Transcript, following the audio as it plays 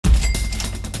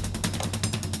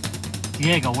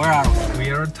Diego, where are we?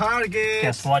 We are on Target.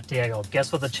 Guess what, Diego?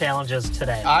 Guess what the challenge is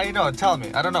today? I know, tell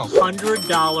me. I don't know. $100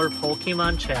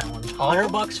 Pokemon challenge.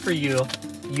 $100 for you.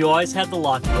 You always had the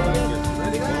luck.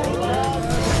 Ready,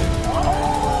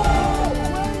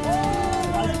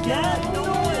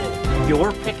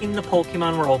 You're picking the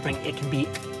Pokemon we're opening. It can be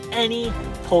any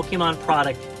Pokemon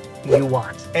product you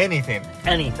want. Anything.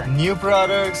 Anything. New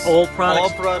products. Old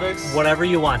products. All products. Whatever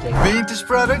you want. Diego. Vintage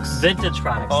products. Vintage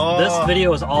products. Oh. This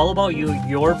video is all about you.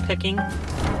 You're picking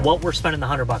what we're spending the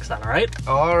 $100 on, all right?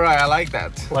 All right, I like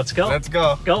that. Let's go. Let's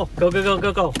go. Go, go, go, go,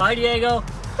 go, go. Bye, Diego.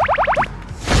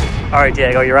 All right,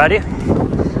 Diego, you ready?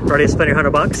 Ready to spend your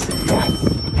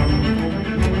 $100?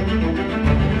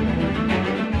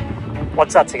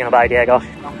 What sets are you gonna buy, Diego?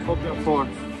 I'm hoping for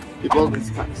Evolving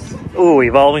Skies. Ooh,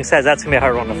 Evolving Skies. That's gonna be a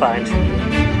hard one to find.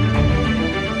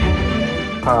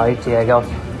 All right, Diego.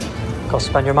 Go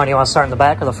spend your money. You want to start in the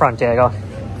back or the front, Diego?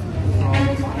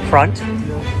 Front?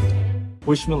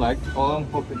 Wish me luck. All I'm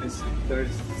hoping is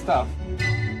there's stuff.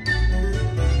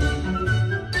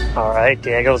 All right,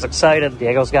 Diego's excited.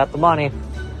 Diego's got the money.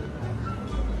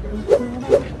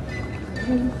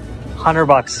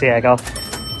 $100, Diego.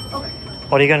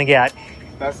 What are you gonna get?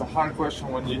 That's a hard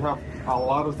question when you have a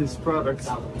lot of these products.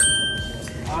 I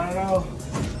don't know.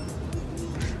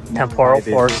 Temporal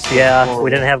Force. Yeah,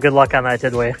 we didn't have good luck on that,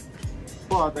 did we?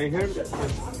 But I heard that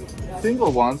the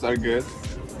single ones are good.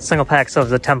 Single packs of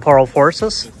the Temporal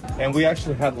Forces. And we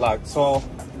actually had luck, so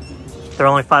They're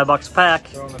only $5 a pack.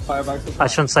 they're only $5 a I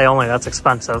shouldn't say only, that's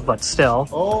expensive, but still.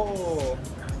 Oh,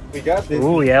 we got this.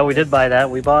 Ooh, yeah, we did buy that.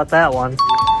 We bought that one.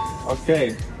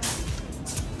 Okay.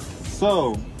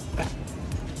 So,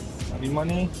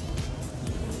 money.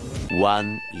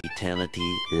 One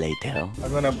eternity later.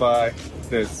 I'm gonna buy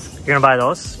this. You're gonna buy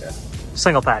those? Yeah.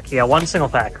 Single pack. Yeah, one single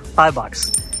pack.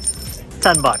 $5.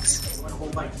 $10.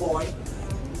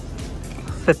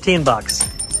 $15.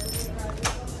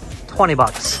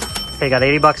 $20. Okay, you got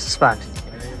 $80 to spend.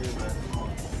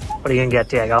 What are you gonna get,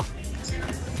 Diego?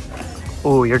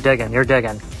 Ooh, you're digging. You're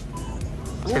digging.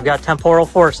 So you've got Temporal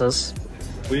Forces.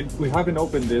 We haven't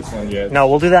opened this one yet. No,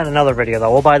 we'll do that in another video,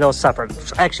 though. We'll buy those separate.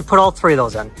 Actually, put all three of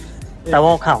those in. Yeah. That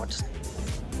won't count.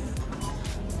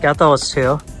 Got those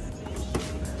two.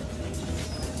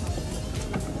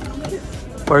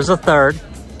 Where's the third?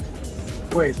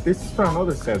 Wait, this is from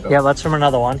another set though. Yeah, that's from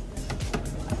another one.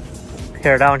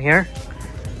 Here, down here.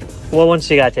 What ones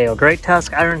do you got, Diego? Great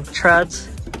Tusk, Iron Treads.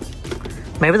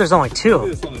 Maybe there's only two.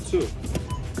 Maybe there's only two.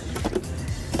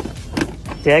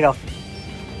 Diego,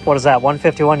 what is that?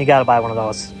 151. You gotta buy one of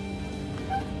those.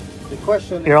 The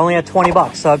question. You're only at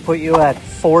 $20, so I'd put you at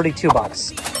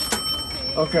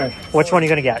 $42. Okay. Which one are you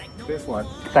gonna get? This one.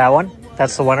 That one?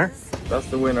 That's the winner. That's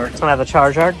the winner. It's gonna have the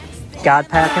Charizard, God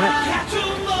Pack in it.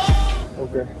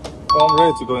 Okay. Well, I'm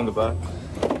ready to go in the back.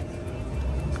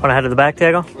 Wanna head to the back,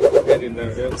 Diego? Get in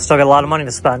there, yeah. Still got a lot of money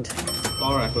to spend.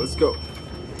 All right, let's go.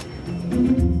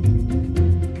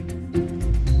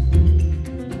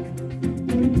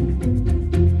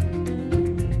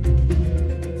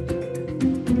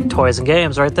 Toys and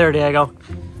games right there, Diego.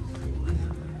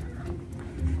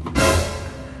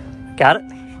 Got it?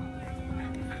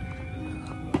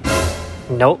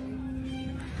 Nope.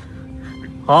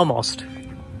 Almost.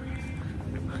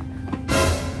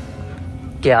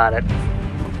 Got it.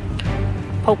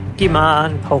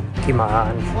 Pokemon,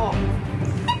 Pokemon.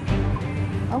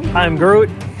 I'm Groot.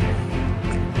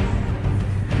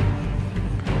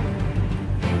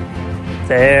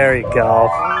 There you go.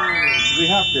 We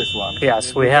have this one.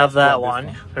 Yes, we have that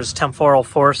one. There's Temporal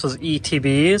Forces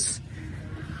ETBs.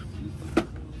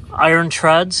 Iron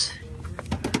Treads.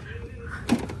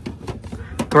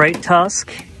 Great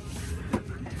Tusk.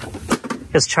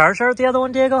 Is Charizard the other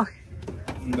one, Diego?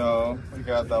 No, we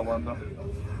got that one though.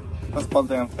 That's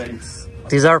Paldean Fates.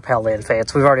 These are Paldean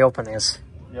Fates. We've already opened these.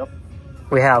 Yep.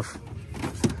 We have.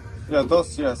 Yeah,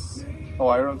 those, yes. Oh,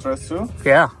 Iron Treads too?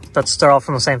 Yeah, they're all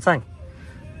from the same thing.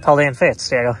 Paldean Fates,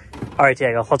 Diego. All right,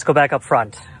 Diego, let's go back up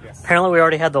front. Yes. Apparently we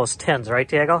already had those tins, right,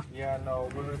 Diego? Yeah, no,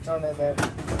 we returned it.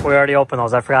 We already opened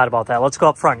those. I forgot about that. Let's go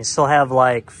up front. You still have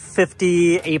like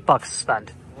 $58 to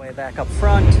spend. Way back up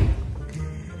front.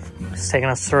 It's taking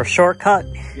us through a shortcut.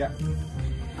 Yeah.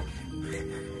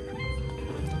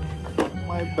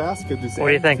 My basket is What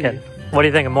are you thinking? What are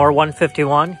you thinking? More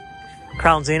 151?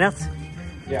 Crown Zenith?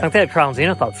 Yeah. I think they had Crown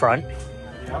Zenith up front.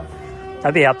 Yeah.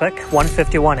 That'd be epic.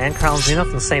 151 and Crown Zenith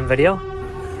in the same video.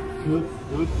 Good.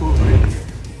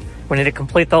 We need to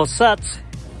complete those sets.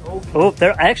 Okay. Oh,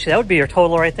 there. Actually, that would be your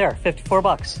total right there.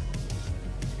 $54.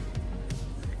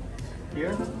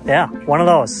 Here? Yeah, one of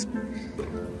those.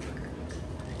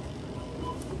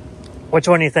 Which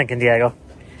one are you thinking, Diego?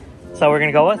 So we're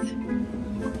gonna go with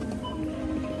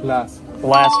Last.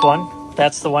 last one.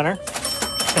 That's the winner.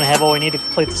 Gonna have what we need to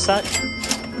complete the set.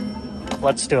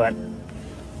 Let's do it.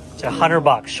 It's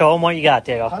 $100. Show them what you got,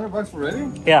 Diego. $100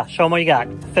 already? Yeah, show them what you got.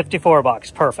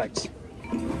 $54. Perfect.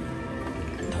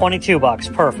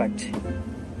 $22. Perfect.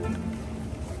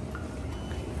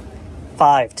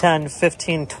 5, 10,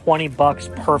 15,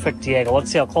 $20. Perfect, Diego.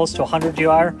 Let's see how close to 100 you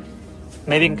are.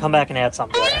 Maybe you can come back and add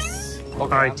something. Okay, All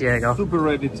right, Diego. Super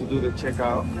ready to do the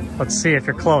checkout. Let's see if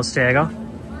you're close, Diego.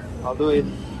 I'll do it.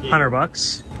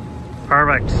 $100.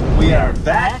 Perfect. We are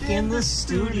Back in the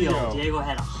studio. Diego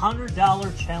had a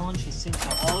 $100 challenge. He seems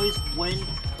to always win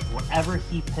whatever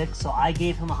he picks. So I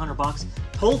gave him $100.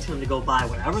 Told him to go buy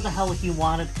whatever the hell he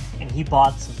wanted, and he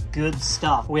bought some good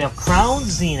stuff. We have Crown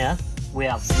Zenith. We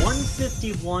have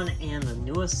 151 and the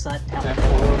newest set,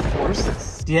 Temporal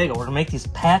Forces. Diego, we're gonna make these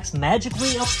packs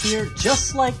magically appear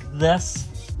just like this,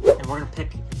 and we're gonna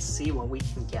pick and see what we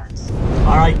can get.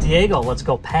 All right, Diego, let's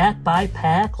go pack by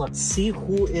pack. Let's see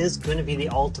who is gonna be the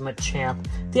ultimate champ.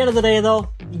 At the end of the day, though,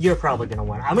 you're probably gonna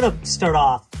win. I'm gonna start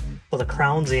off with a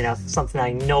Crown Zenith, something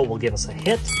I know will give us a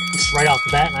hit just right off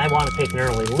the bat, and I want to take an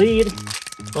early lead.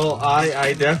 Well,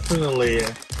 I definitely,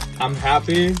 I'm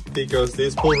happy because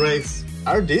these pull rates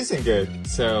are decent good.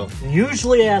 So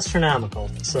Usually astronomical,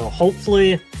 so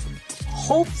hopefully,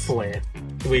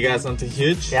 we got something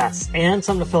huge. yes, and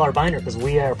something to fill our binder, because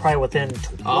we are probably within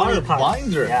 20 Our cards.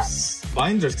 binders. Yes.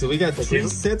 Binders, because we got Thank 3 you.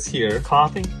 sets here.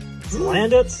 Coughing.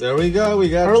 Land it. There we go. We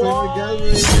got Herlo. Trainer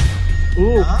Gallery.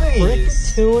 Ooh,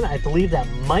 Nice. Brickatoon. I believe that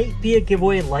might be a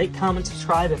giveaway. Like, comment,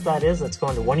 subscribe if that is. That's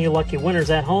going to one of you lucky winners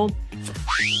at home.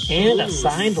 And a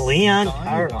signed Leon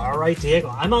card. All right, Diego.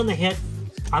 I'm on the hit.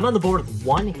 I'm on the board with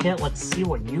one hit. Let's see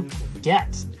what you can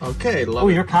get. Okay, love Oh,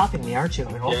 it. you're copying me, aren't you?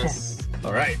 Okay. Yes.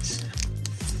 All right.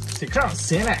 The Crown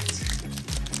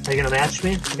Zenith. Are you going to match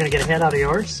me? You're going to get a hit out of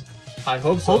yours? I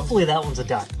hope so. Hopefully that one's a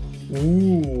duck.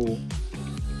 Ooh.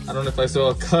 I don't know if I saw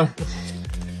a card.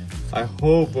 I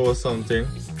hope it was something.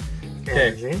 Okay.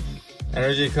 Energy.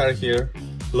 Energy card here.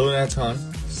 Lunaton,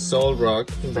 Soul Rock,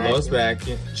 Lost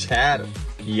Vacuum, Chad,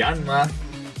 Yanma,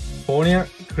 Ponier,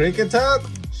 Cricketup,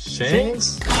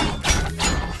 Shanks.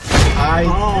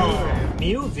 I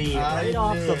Mew V right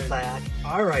off the knew it. bat.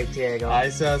 All right, Diego. I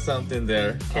saw something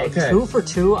there. Okay, 2 for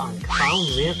 2 on Crown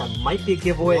Zenith. That might be a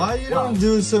giveaway. Why you Well, don't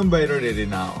do some better already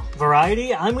now?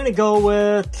 variety? I'm going to go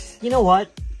with, you know what?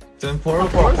 Temporal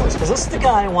Because Forces. this is the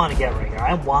guy I want to get right here.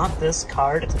 I want this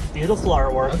card. It's a beautiful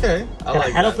artwork. Okay, I Gonna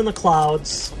like head that. up in the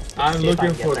clouds. I'm See if I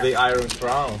looking can for get the that. Iron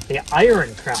Crown. The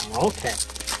Iron Crown. Okay.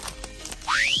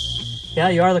 Yeah,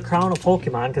 you are the crown of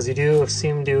Pokemon because you do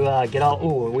seem to get all.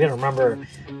 Ooh, we gotta remember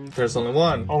There's only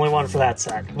one. only one for that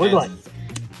set. Wigglet.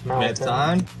 Mountain.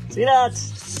 Metan. See that?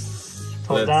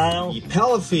 Totodile.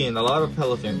 Pelafin, a lot of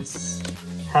Pelafins.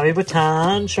 Heavy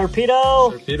Baton.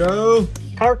 Sharpedo. Torpedo.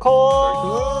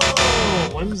 Carkol.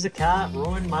 Whimsicott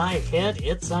ruined my hit.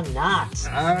 It's a knot.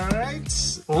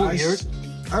 Alright. Oh, I you're-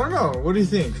 don't know. What do you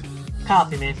think?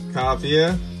 Copy me. Copy,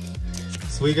 yeah.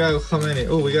 So we got how many?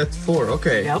 Oh, we got 4.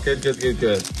 Okay. Yep.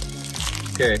 Good.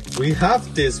 Okay. We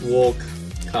have this walk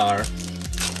car.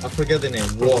 I forget the name.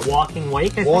 Walk. Walking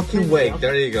Wake. I think. Walking Wake. Yep.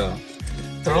 There you go.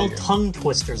 They're all tongue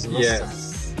twisters in this set.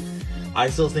 Yes. I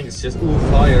still think it's just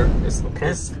fire. It's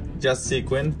Okay. just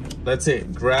sequin. Let's see.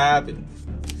 Grab.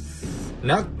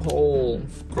 Knuckle.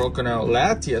 Crocodile.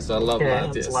 Latias. I love Okay,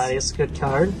 that's Latias. Latias, good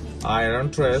card.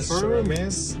 Iron Tress. Sure.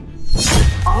 Miss.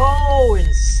 Oh,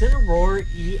 Incineroar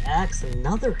EX,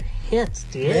 another hit,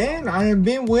 dude. Man, I have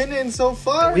been winning so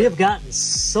far. We have gotten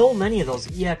so many of those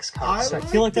EX cards. So I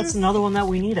feel like that's another one that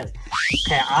we needed.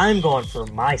 Okay, I'm going for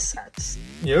my sets.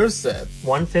 You're set.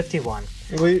 151.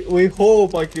 We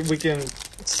hope we can.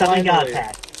 70 God finally-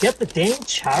 pack. Get the dang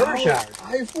Charizard.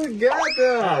 I forgot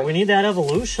that. We need that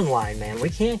evolution line, man.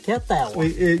 We can't get that one.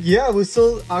 We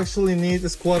still actually need the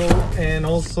Squirtle and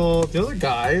also the other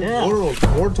guy, Yeah.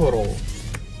 Wartortle,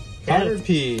 Yeah.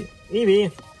 Caterpie,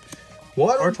 Eevee,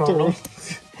 Wartortle.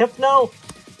 Hypno,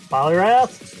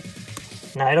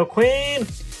 Poliwrath, Nidoqueen,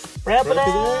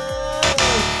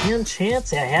 Rapidash, and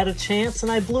Chansey. I had a chance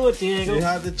and I blew it, Diego. You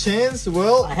had the chance.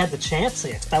 Well, I had the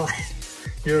Chansey.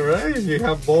 you're right. You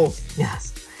have both. Yes.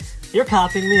 You're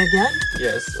copying me again?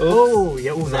 Yes. Oh,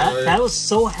 yeah. Ooh, No, that was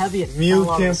so heavy. It Mew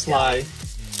fell out of can the sky.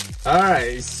 fly. All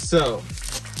right. So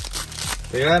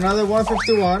we got another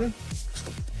 151.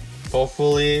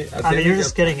 Hopefully, I mean, you're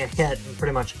just getting a hit in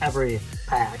pretty much every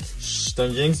pack. Shh,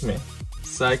 don't jinx me.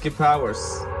 Psychic powers.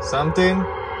 Something.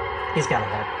 He's got a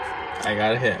hit. I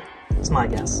got a hit. It's my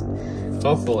guess.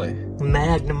 Hopefully.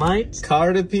 Magnemite.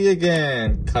 Cardi P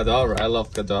again. Kadabra. I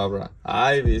love Kadabra.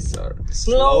 Ivysaur.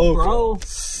 Slowbro.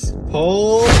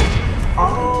 Pole.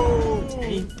 Oh,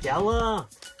 Tangela.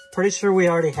 Pretty sure we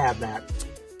already had that.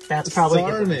 That's probably.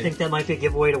 I think that might be a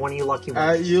giveaway to one of you lucky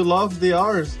ones. You love the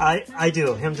R's. I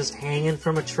do. Him just hanging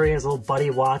from a tree, his little buddy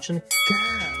watching.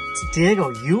 Diego,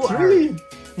 you Three. are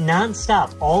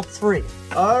non-stop. All three.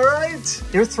 All right.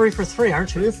 You're 3 for 3,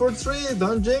 aren't you? 3 for 3.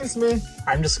 Don't jinx me.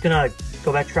 I'm just gonna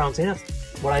go back to Crown Zenith,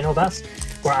 what I know best,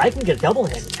 where I can get a double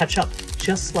hit and catch up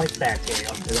just like that,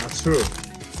 Diego. That's true.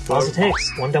 All it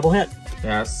takes, one double hit.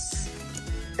 Yes.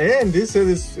 And this set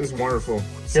is wonderful.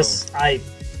 This, I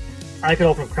could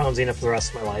open Crown Zenith for the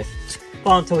rest of my life.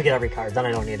 Well, until we get every card, then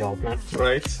I don't need to open it.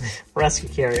 Right. Rescue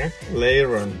Carrier.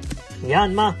 Lairon.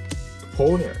 Yanma.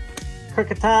 Ponier.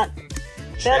 Kricketot.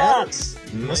 Shadox.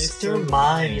 Mr.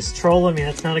 Mime. He's trolling me.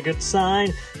 That's not a good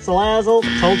sign. Salazzle.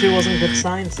 Told you it wasn't a good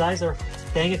sign. Sizer.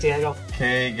 Dang it, Diego.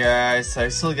 Okay, guys. I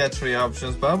still got 3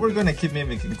 options, but we're gonna keep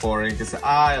mimicking Corey because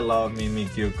I love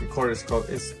mimicking. Corey's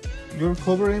you're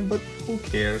covering, but who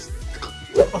cares?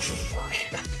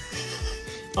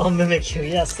 I'll mimic you.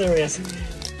 Yes, there is.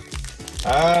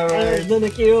 Alright.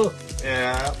 Mimic you.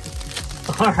 Yeah.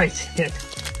 Alright.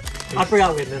 I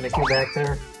forgot we'd mimic you back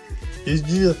there. You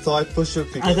just thought I pushed your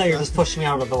picture. I thought you were just pushing me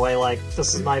out of the way like,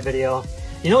 this is my video.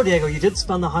 You know, Diego, you did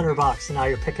spend the $100 and now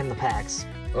you're picking the packs.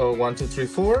 Oh, 1, 2, 3,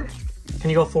 4? Can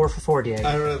you go 4 for 4, Diego?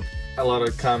 I read a lot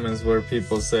of comments where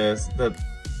people says that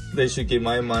they should give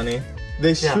my money.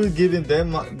 They should give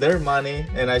them their money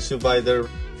and I should buy their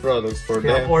products for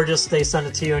them. Or just they send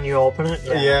it to you and you open it.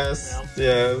 Yeah. Yes,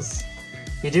 yes.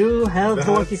 You do have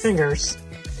the lucky fingers.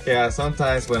 Yeah,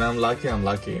 sometimes when I'm lucky,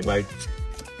 like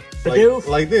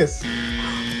this.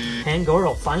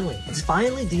 Pangoro, finally.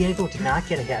 Finally, Diego did not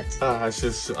get a hit. I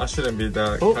shouldn't be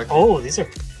that. Oh, these are.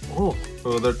 Oh,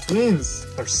 they're twins.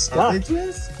 They're stuck. Are they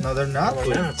twins? No, they're not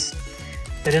twins. Not.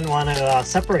 They didn't want to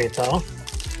separate though.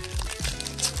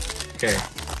 Okay.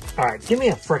 All right, give me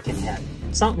a freaking hit.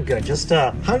 Something good. Just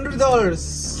 $100.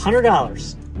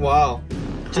 $100. Wow.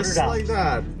 Just $100. like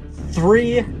that.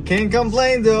 3. Can't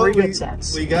complain though. 3 good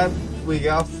sets. We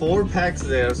got 4 packs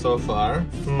there so far.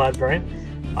 Mudbrain,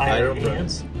 Iron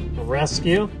Hands,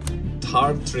 Rescue,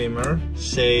 Tarp Trimmer,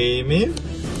 Shamey,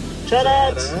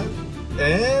 Shadox,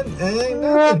 and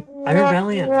nothing. Iron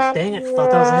Valiant. Dang it!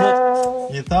 Thought that was a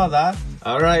hit. You thought that?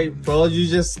 All right, bro. You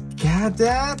just got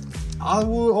that. I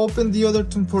will open the other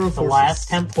Temporal Forces. The last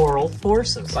Temporal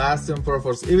Forces. Last Temporal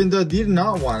Forces. Even though I did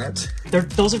not want it.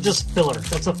 Those are just filler.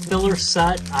 That's a filler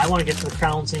set. I want to get to the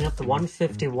Crown Zenith, the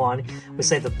 151. We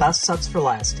say the best sets for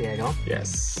last, Diego.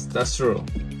 Yes, that's true.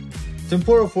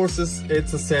 Temporal Forces,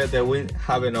 it's a set that we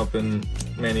haven't opened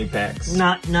many packs.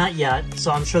 Not yet.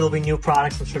 So I'm sure there'll be new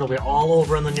products. I'm sure they'll be all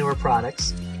over in the newer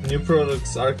products. New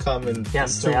products are coming in 2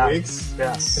 weeks.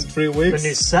 Yes. In 3 weeks. The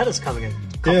new set is coming in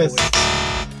a couple weeks.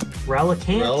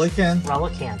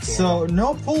 Relicanth. So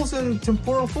no pulls in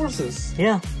Temporal Forces.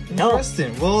 Yeah.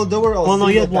 Interesting. Well, there were all. Well, no,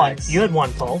 you had packs. one. You had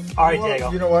 1 pull. All right, well,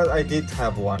 Diego. You know what? I did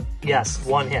have 1. Yes,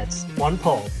 1 hit, 1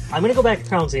 pull. I'm gonna go back to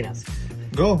Crown Zenith.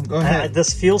 Go ahead.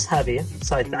 This feels heavy,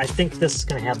 so I think this is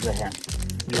gonna have the hit.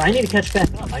 But I need to catch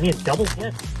back up. I need a double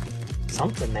hit.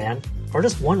 Something, man. Or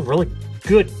just one really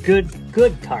good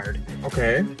card.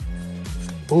 Okay.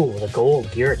 Ooh, the gold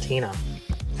Giratina.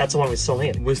 That's the one we still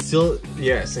need. We still,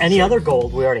 yes. Any other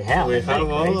gold we already have. We have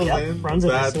all of them. Runs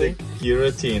but the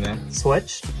Giratina.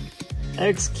 Switch.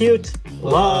 Execute.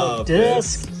 Love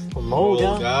Disc.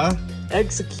 Omega.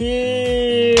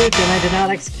 Execute. And I did not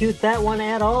execute that one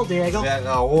at all, Diego.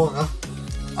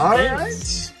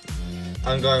 Alright.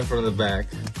 I'm going from the back.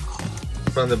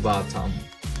 From the bottom.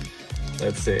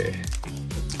 Let's see.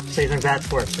 So you think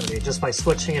that's where it's going to be, just by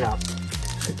switching it up?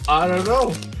 I don't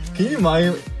know. Can you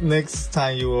mind next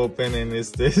time you open and it's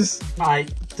this?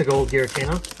 The gold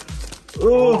Giratina.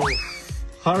 Ooh,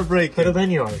 heartbreaking. Could have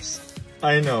been yours.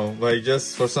 I know, but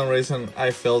just for some reason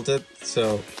I felt it,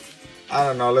 so I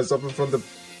don't know. Let's open from the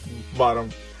bottom.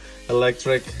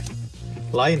 Electric,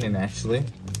 Lightning actually,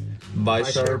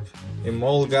 Bisharp,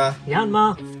 Emolga,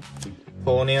 Yanma,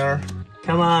 Ponier.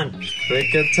 Come on.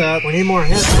 Kricketot. We need more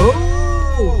hits.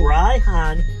 Ooh,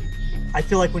 Raihan. I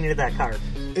feel like we needed that card.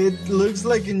 It looks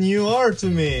like a new R to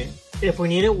me. If we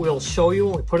need it, we'll show you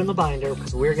when we put it in the binder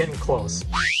because we're getting close.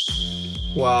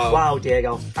 Wow. Wow,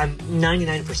 Diego. I'm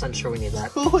 99% sure we need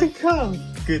that. Holy cow.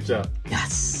 Good job.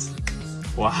 Yes.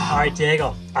 Wow. All right,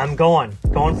 Diego. I'm going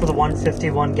for the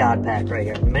 151 God Pack right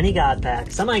here. Mini God Pack,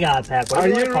 Semi God Pack. Are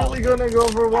you really gonna go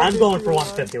for 151? I'm going for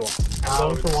 151. I'm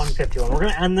going for 151. We're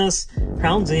gonna end this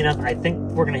Crown Zenith. I think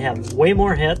we're gonna have way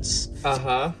more hits.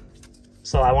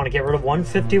 So I want to get rid of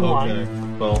 151.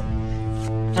 Okay, well,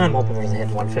 I'm hoping there's a hit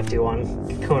 151.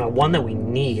 Kakuna, one that we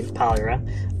need. Poliwrath.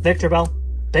 Victreebel.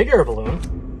 Bigger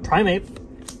Balloon. Primate.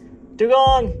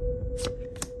 Dugong.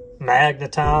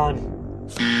 Magneton.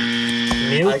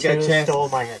 I got a Mewtwo chance. stole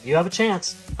my hit. You have a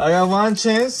chance. I got one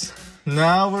chance.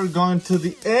 Now we're going to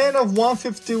the end of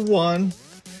 151.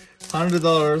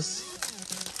 $100.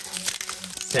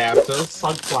 Zapdos.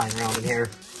 Bug flying around in here.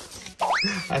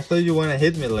 I thought you want to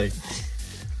hit me like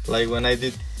when I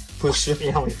did push you.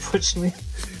 Yeah, when you pushed me.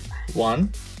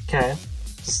 One. Okay.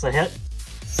 Just a hit.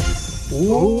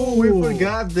 Ooh, we Ooh.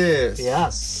 forgot this.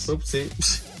 Yes. Oopsie.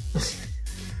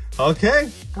 Okay.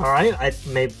 Alright,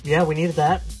 yeah, we needed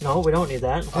that. No, we don't need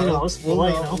that. Who knows? We'll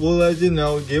let you know. We'll let you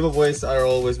know. Giveaways are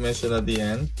always mentioned at the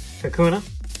end. Kakuna.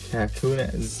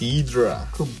 Kakuna, Zedra,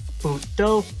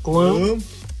 Kabuto. Gloom.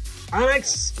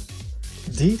 Onyx.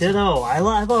 Ditto.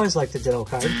 I've always liked the Ditto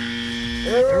card.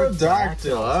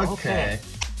 Aerodactyl. Okay.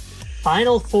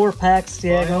 Final 4 packs,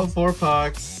 Diego. Final 4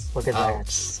 packs. Look at Ouch. that.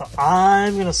 So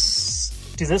I'm gonna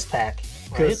do this pack,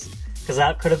 right? Because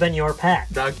that could have been your pack.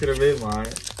 That could have been mine.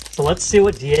 So let's see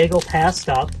what Diego passed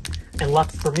up and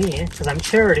left for me. Because I'm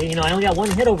charity. You know, I only got one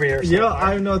hit over here. So Yeah,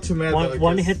 I'm not too mad.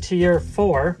 one hit to your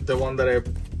 4. The one that I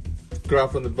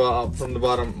grabbed from the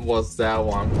bottom was that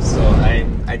one. So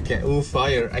I can't. Ooh,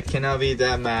 fire! I cannot be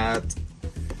that mad.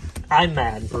 I'm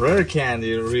mad. Rare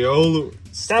candy, Riolu,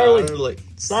 Starly.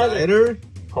 Cider.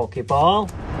 Pokeball.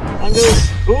 Angus.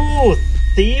 Ooh,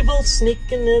 Thievul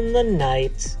sneaking in the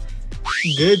night.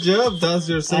 Good job. That's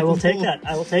your second. I will take pull. that.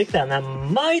 I will take that. And that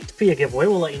might be a giveaway.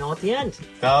 We'll let you know at the end.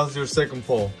 That was your second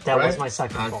pull. That right? was my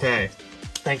second pull. Okay.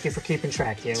 Thank you for keeping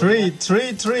track, Diego. Three.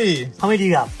 How many do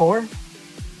you got? 4?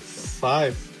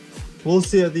 5. We'll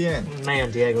see at the end.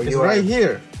 Man, Diego, It's you right are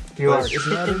here. you are But it's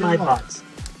not kicking my anymore. butt.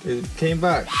 It came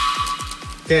back.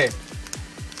 Okay.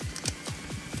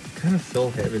 Kind of feel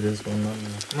heavy this one.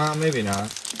 Nah, maybe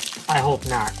not. I hope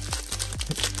not.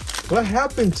 What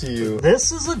happened to you?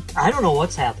 This is I don't know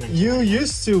what's happening. You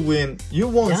used to win. You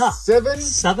won Yeah.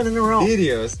 7 in a row.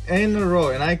 videos in a row,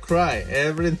 and I cry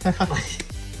every time.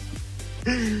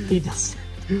 He does.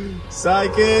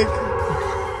 Psychic.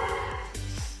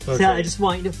 Okay. Yeah, I just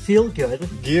want you to feel good.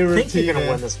 Think you're Giratina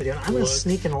gonna win this video. I'm gonna What?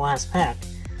 sneak in the last pack.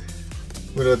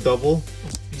 with a double.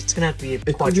 It's gonna have to be a It could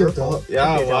be a quadruple. double.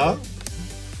 Yeah, Could be a wow. double.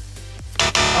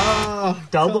 Ah,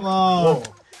 Double. Come on.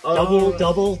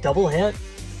 Whoa. Double hit.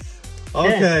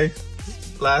 Okay.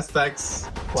 Last packs.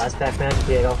 Last pack, man,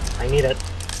 Diego. I need it.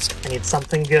 I need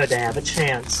something good to have a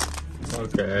chance.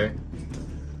 Okay.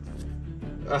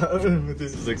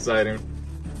 This is exciting.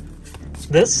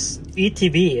 This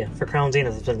ETB for Crown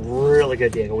Zenith has been really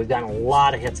good, Diego. We've gotten a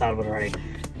lot of hits out of it already.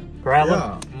 Gravel,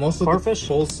 Yeah, most of Corphish? the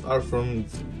pulls are from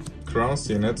Crown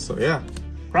Zenith, so yeah.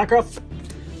 Rockruff.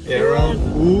 Aeron.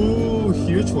 Ooh,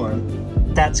 huge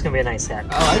one. That's gonna be a nice hit.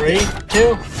 I like 3, it.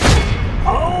 2.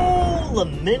 Oh,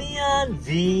 Luminion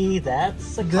V.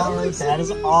 That's a That card. looks That is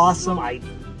amazing. awesome. I'm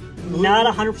not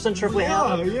 100% sure if we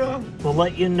have it. Yeah. We'll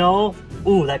let you know.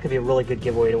 Ooh, that could be a really good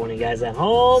giveaway to one of you guys at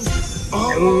home.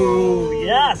 Oh, Ooh,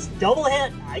 yes, double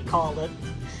hit. I called it.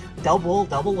 Double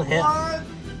hit. what?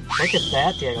 Look at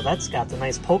that, Diego. That's got the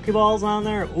nice Pokeballs on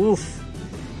there. Oof.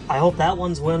 I hope that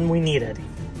one's when we need it.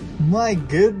 My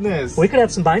goodness. We could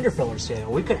have some binder fillers, Diego.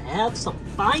 We could have some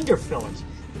binder fillers.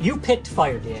 You picked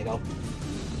fire, Diego.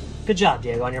 Good job,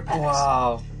 Diego, on your packs.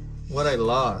 Wow. What I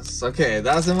lost. Okay,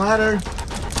 doesn't matter.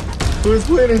 Who's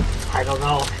winning? I don't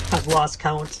know. I've lost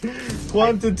count.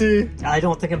 Quantity. I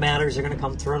don't think it matters. You're going to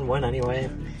come through and win anyway.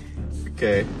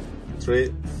 Okay.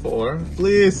 3, 4.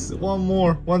 Please, one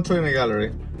more. One training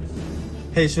gallery.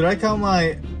 Hey, should I count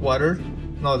my water?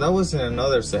 No, that was in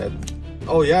another set.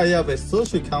 Oh, yeah, but I still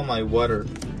should count my water.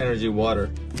 Energy water.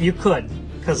 You could,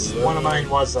 because one of mine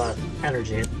was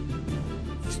energy.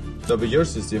 No, but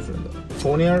yours is different though.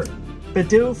 Tonier.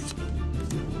 Bidoof.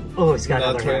 Oh, he's got Not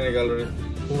another training hit. gallery.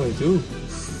 Oh, I do.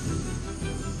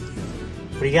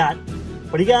 What do you got?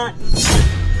 What do you got?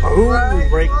 Oh,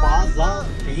 Rayquaza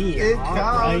V. It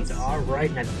Alright, counts. alright.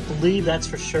 And I believe that's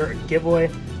for sure a giveaway.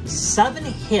 7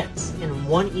 hits in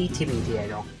 1 ETB,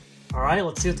 Diego. Alright,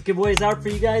 let's see what the giveaways are for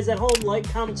you guys at home. Like,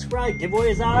 comment, subscribe.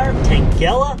 Giveaways are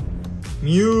Tangela,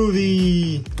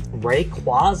 Mewtwo.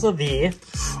 Rayquaza V.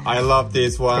 I love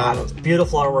this God, one. it's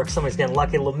beautiful artwork. Somebody's getting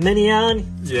lucky. Luminion,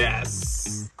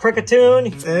 Yes. Kricketune,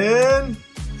 And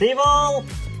Thievul.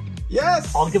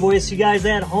 yes. All giveaways to you guys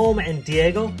at home. And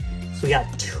Diego, so we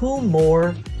got 2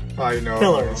 more I know.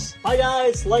 fillers. Bye,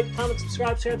 guys. Like, comment,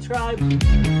 subscribe.